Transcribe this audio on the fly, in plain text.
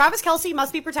Travis Kelce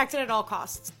must be protected at all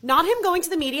costs. Not him going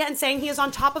to the media and saying he is on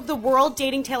top of the world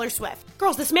dating Taylor Swift.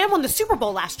 Girls, this man won the Super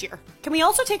Bowl last year. Can we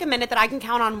also take a minute that I can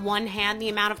count on one hand the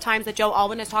amount of times that Joe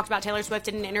Alwyn has talked about Taylor Swift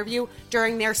in an interview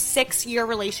during their 6-year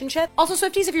relationship? Also,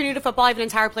 Swifties, if you're new to football, I have an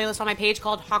entire playlist on my page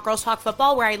called Hot Girls Talk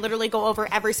Football, where I literally go over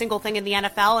every single thing in the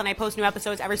NFL, and I post new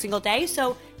episodes every single day.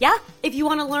 So yeah, if you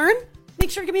want to learn, make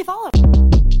sure to give me a follow.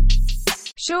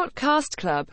 Short Cast Club.